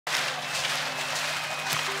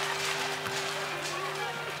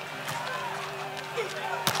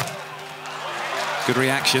Good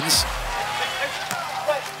reactions.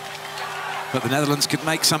 But the Netherlands could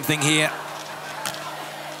make something here.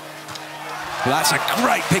 Well, that's a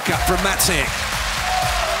great pickup from Matsic.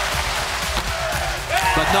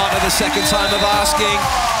 But not at the second time of asking.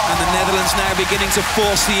 And the Netherlands now beginning to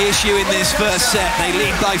force the issue in this first set. They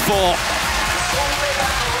lead by 4.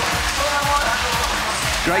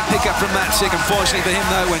 Great pickup from Matsic. Unfortunately for him,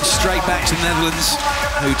 though, went straight back to the Netherlands,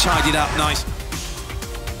 who tied it up nice.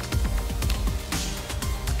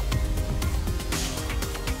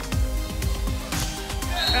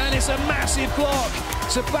 And it's a massive block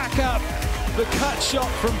to back up the cut shot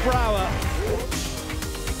from Brouwer.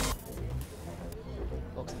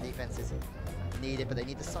 Lots of defenses needed, but they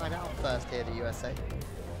need to side out first here, the USA.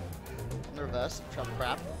 On the reverse, trouble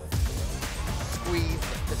grab. Squeeze,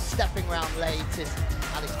 the stepping round latest.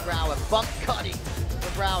 Alex Brouwer, bump cutting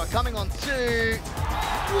for Brouwer, coming on 2.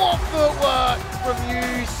 What footwork from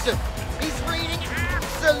Meeuwsen. He's reading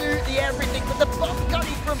absolutely everything, but the bump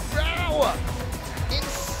cutting from Brouwer.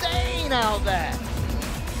 Insane out there.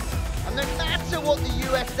 And no matter what the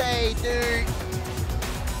USA do,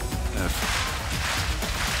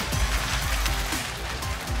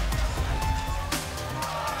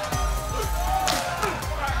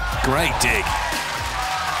 great dig.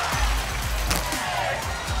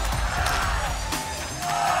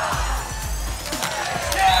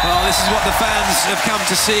 Well, this is what the fans have come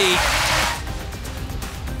to see.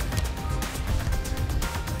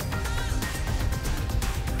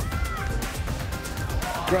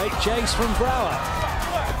 Great chase from Brouwer.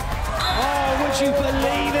 Oh, would you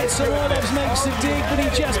believe it? Samoilovs makes the dig, but he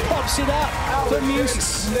just pops it up for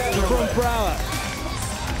Meeuwsen from Brouwer.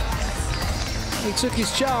 He took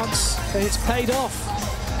his chance, and it's paid off.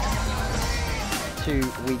 2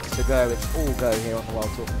 weeks ago, it's all go here on the World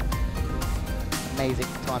Tour. Amazing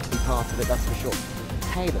time to be part of it, that's for sure.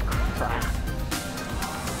 Taylor crap.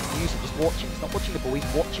 Meeuwsen just watching, he's not watching the ball,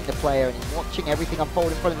 he's watching the player, and he's watching everything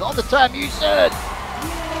unfold in front of him. On the turn, Meeuwsen!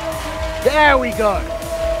 There we go!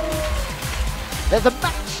 There's a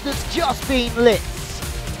match that's just been lit.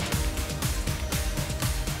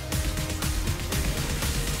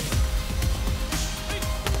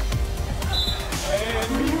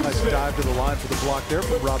 Nice dive to the line for the block there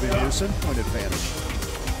from Robbie Meeuwsen. Point advantage.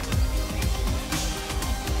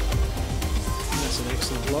 That's an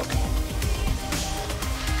excellent block.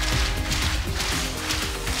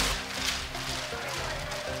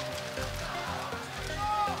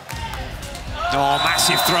 Oh,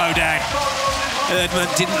 massive throwdown.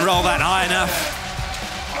 Erdmann didn't roll that high enough.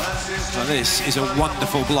 Well, this is a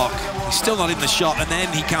wonderful block. He's still not in the shot, and then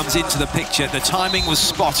he comes into the picture. The timing was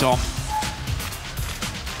spot on.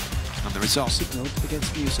 And the result. Signalled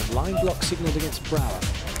against Meeuwsen. Line block signalled against Brouwer.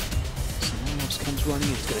 Samoilovs comes running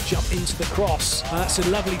in. He's going to jump into the cross. That's a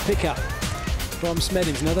lovely pickup from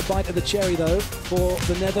Smedins. Another bite of the cherry, though, for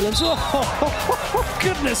the Netherlands. Oh,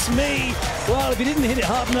 goodness me. Well, if he didn't hit it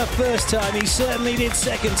hard enough first time, he certainly did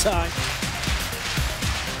second time.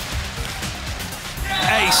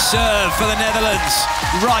 A serve for the Netherlands,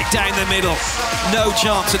 right down the middle. No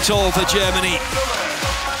chance at all for Germany.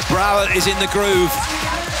 Brouwer is in the groove.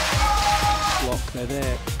 Block, they're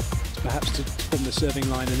there, perhaps to form the serving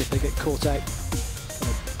line, and if they get caught out,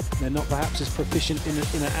 they're not perhaps as proficient in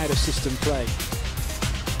an out-of-system play.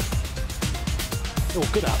 Oh,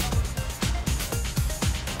 good up.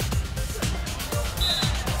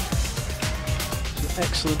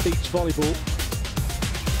 Excellent beach volleyball.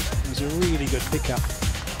 It was a really good pickup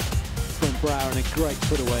from Brouwer and a great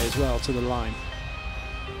put away as well to the line.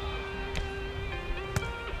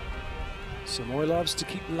 Samoilovs to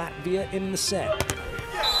keep Latvia in the set.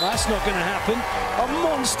 That's not going to happen. A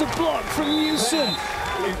monster block from Meeuwsen.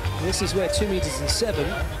 This is where 2 meters and 7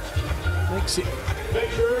 makes it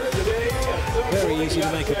very easy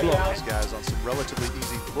to make a block. These guys on some relatively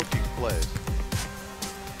easy looking plays.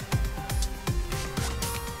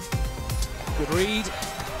 Good read.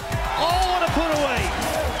 Oh, what a put away!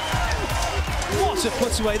 What a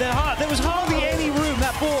put away. There was hardly any room.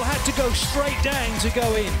 That ball had to go straight down to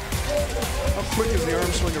go in. How quick is the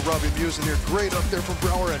arm swing of Robbie Meeuwsen here? Great up there from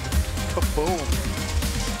Brouwer and kaboom.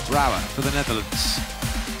 Brouwer for the Netherlands.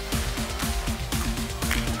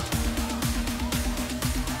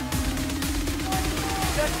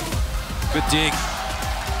 Good dig.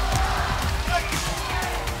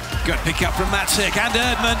 Good pick up from Matsic and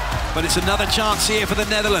Erdmann, but it's another chance here for the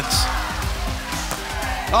Netherlands.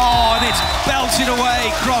 Oh, and it's belted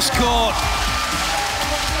away, cross court.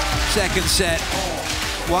 Second set.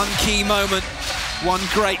 One key moment, one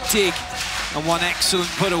great dig, and one excellent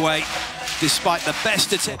put away, despite the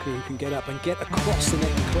best attempt. Who can get up and get across the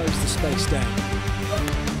net and close the space down.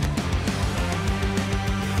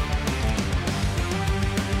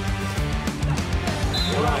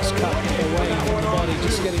 Nice cut away from the body,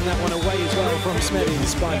 just getting that one away as well from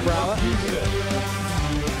Smedins by Brouwer.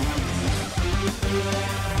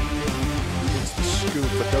 It's the scoop,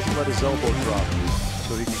 but doesn't let his elbow drop,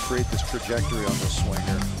 so he can create this trajectory on this swing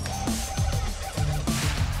here.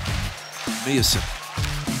 Meeuwsen.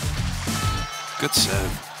 Good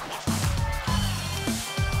serve.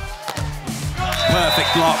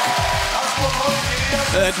 Perfect block.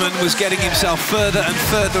 Erdmann was getting himself further and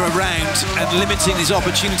further around and limiting his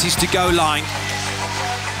opportunities to go line.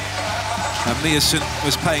 And Meeuwsen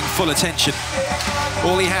was paying full attention.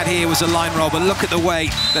 All he had here was a line roll, but look at the way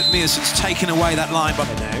that Meeuwsen's taken away that line. But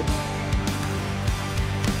now.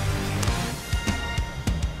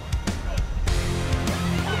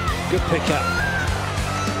 Good pickup.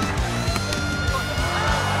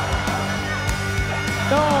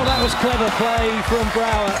 Oh, that was clever play from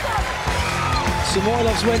Brouwer.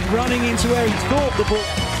 Samoilovs went running into where he thought the ball.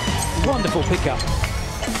 Wonderful pickup.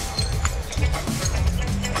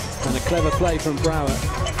 And a clever play from Brouwer.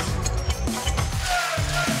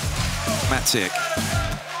 Matic.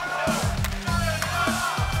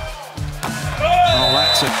 Oh,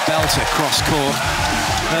 that's a belter cross court.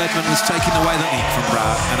 Erdmann was taking away the lead from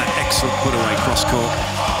Brouwer and an excellent put away cross court.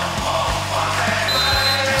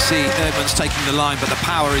 See, Erdmann's taking the line, but the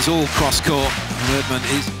power is all cross court. And Erdmann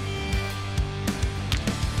is.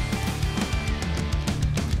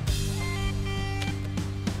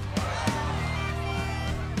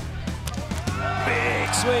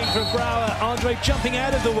 Big swing from Brouwer. Andre jumping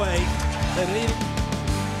out of the way. And leaving.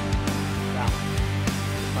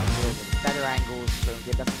 Better angles from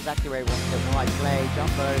him. That's exactly where he wants it. Right play,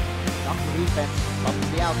 jumbo, knuckle defense, up to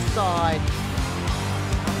the outside.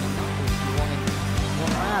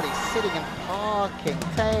 Out, he's sitting and parking.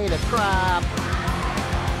 Taylor crab.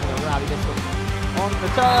 Rowdy this one on the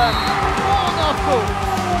turn. Oh, knuckle!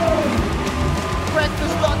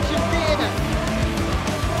 Breakfast, lunch, and dinner.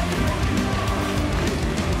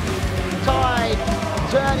 Tide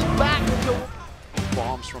turning back to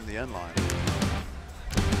Bombs from the end line.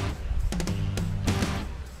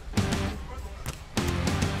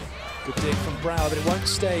 Good dig from Brouwer, but it won't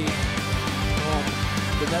stay on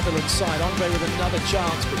the Netherlands side. Andre with another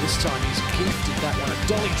chance, but this time he's gifted that one. A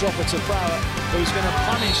dolly dropper to Brouwer, who's going to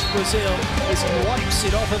punish Brazil as he wipes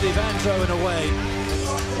it off of Evandro and away.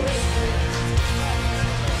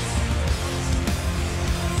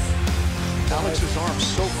 Alex's arm's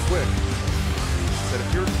so quick that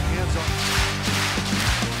if your hands on...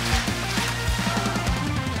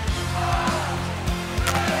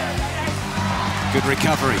 Good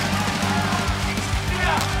recovery.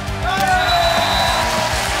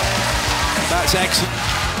 That's excellent.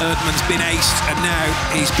 Erdmann's been aced, and now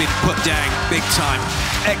he's been put down big time.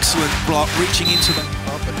 Excellent block, reaching into the...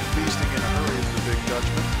 Up and feasting in a hurry is the big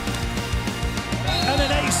judgment. And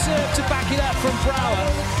an ace serve to back it up from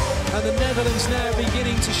Brouwer. And the Netherlands now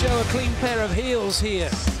beginning to show a clean pair of heels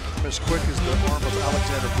here. As quick as the arm of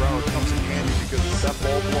Alexander Brouwer comes in handy, because with that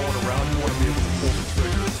ball blowing around, you want to be able to pull the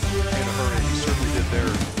trigger in a hurry. He certainly did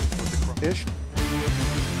there with the ish.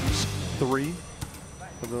 3.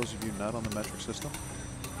 For those of you not on the metric system.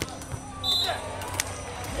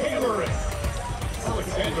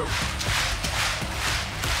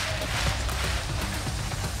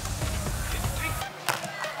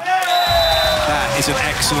 That is an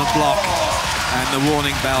excellent block, and the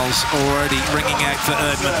warning bells already ringing out for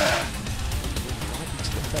Erdmann. Right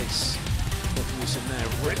into the face. Meeuwsen now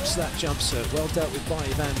rips that jump serve. Well dealt with by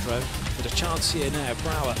Evandro. But a chance here now.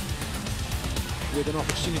 Brouwer with an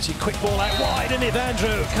opportunity. Quick ball out wide, and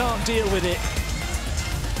Evandro can't deal with it.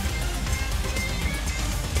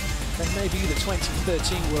 They may be the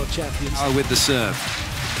 2013 world champions. Oh, with the serve.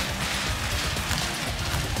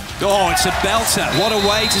 Oh, it's a belter. What a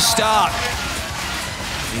way to start.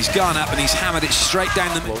 He's gone up and he's hammered it straight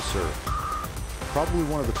down the middle. Low serve. Probably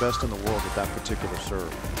one of the best in the world at that particular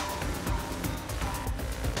serve.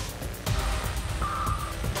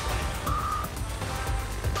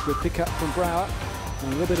 Good pickup from Brouwer.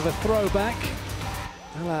 And a little bit of a throwback.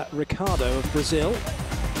 A la Ricardo of Brazil.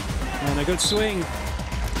 And a good swing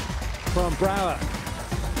from Brouwer.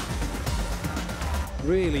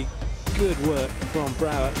 Really good work from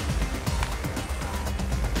Brouwer.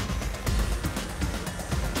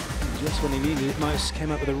 Just when he needed it most, came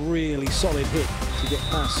up with a really solid hit to get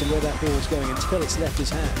past to where that ball was going until it's left his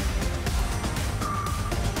hand.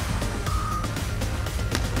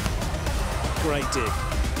 Great dig.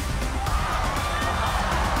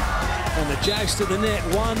 And the joust to the net,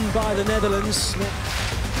 won by the Netherlands.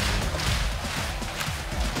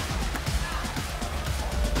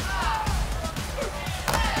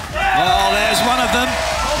 Oh, there's one of them.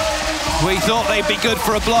 We thought they'd be good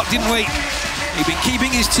for a block, didn't we? He'd been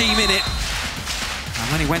keeping his team in it.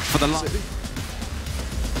 And when he went for the line...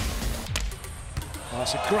 Oh,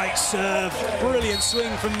 that's a great serve. Brilliant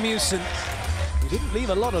swing from Meeuwsen. He didn't leave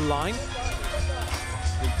a lot of line.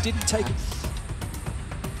 He didn't take it.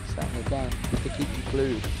 Certainly again, to keep you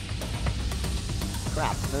glued.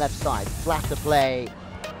 Crab from the left side, flatter play.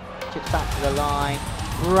 Chips back to the line.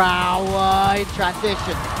 Brouwer in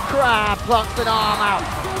transition. Crab plucks an arm out.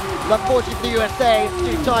 Unfortunately for the USA, it's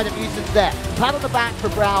too tight and Meeuwsen's there. Pat on the back for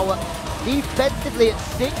Brouwer. Defensively at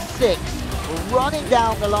 6-6. Running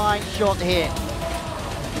down the line shot here.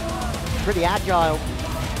 Pretty agile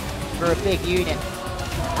for a big unit.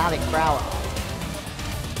 Alex Brouwer.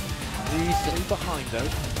 Meeuwsen behind though.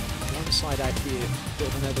 One side out here, the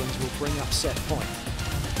Netherlands will bring up set point.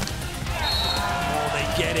 Oh, they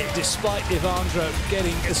get it, despite Ivandro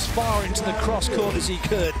getting as far into the cross court as he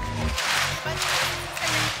could.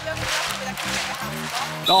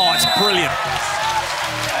 Oh, it's brilliant.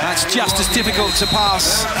 That's just as difficult to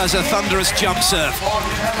pass as a thunderous jump serve.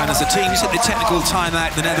 And as the teams hit the technical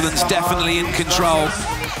timeout, the Netherlands definitely in control.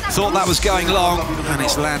 Thought that was going long, and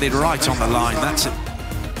it's landed right on the line. That's it.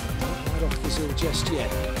 Not off Brazil just yet.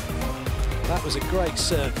 That was a great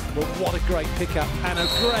serve, but what a great pickup and a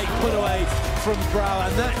great put away from Brouwer.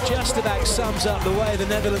 And that just about sums up the way the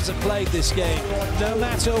Netherlands have played this game. No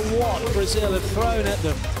matter what Brazil have thrown at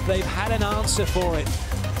them, they've had an answer for it.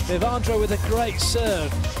 Ivandro with a great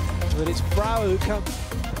serve, but it's Brouwer who comes.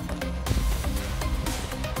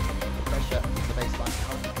 The pressure on the baseline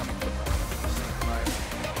currently coming from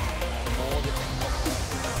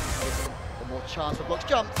the more chance for blocks.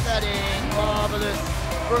 Jump setting, marvellous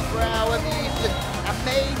from Brouwer and Meeuwsen. And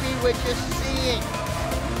maybe we're just seeing,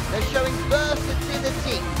 they're showing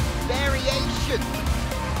versatility, variation.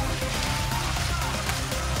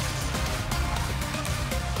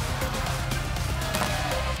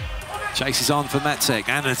 Chases on for Metzek,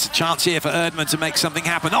 and it's a chance here for Erdmann to make something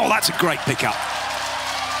happen. Oh, that's a great pickup.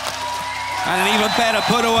 And an even better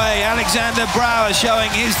put away. Alexander Brouwer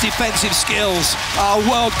showing his defensive skills are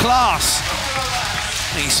world class.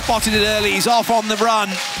 He spotted it early, he's off on the run.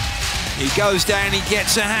 He goes down, he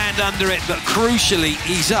gets a hand under it, but crucially,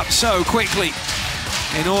 he's up so quickly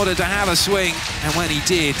in order to have a swing. And when he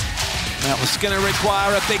did, that was going to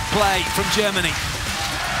require a big play from Germany.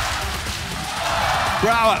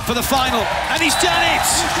 Brouwer for the final, and he's done it!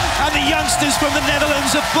 And the youngsters from the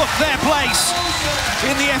Netherlands have booked their place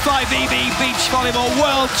in the FIVB Beach Volleyball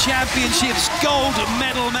World Championships gold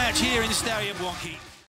medal match here in Stadium Wonky.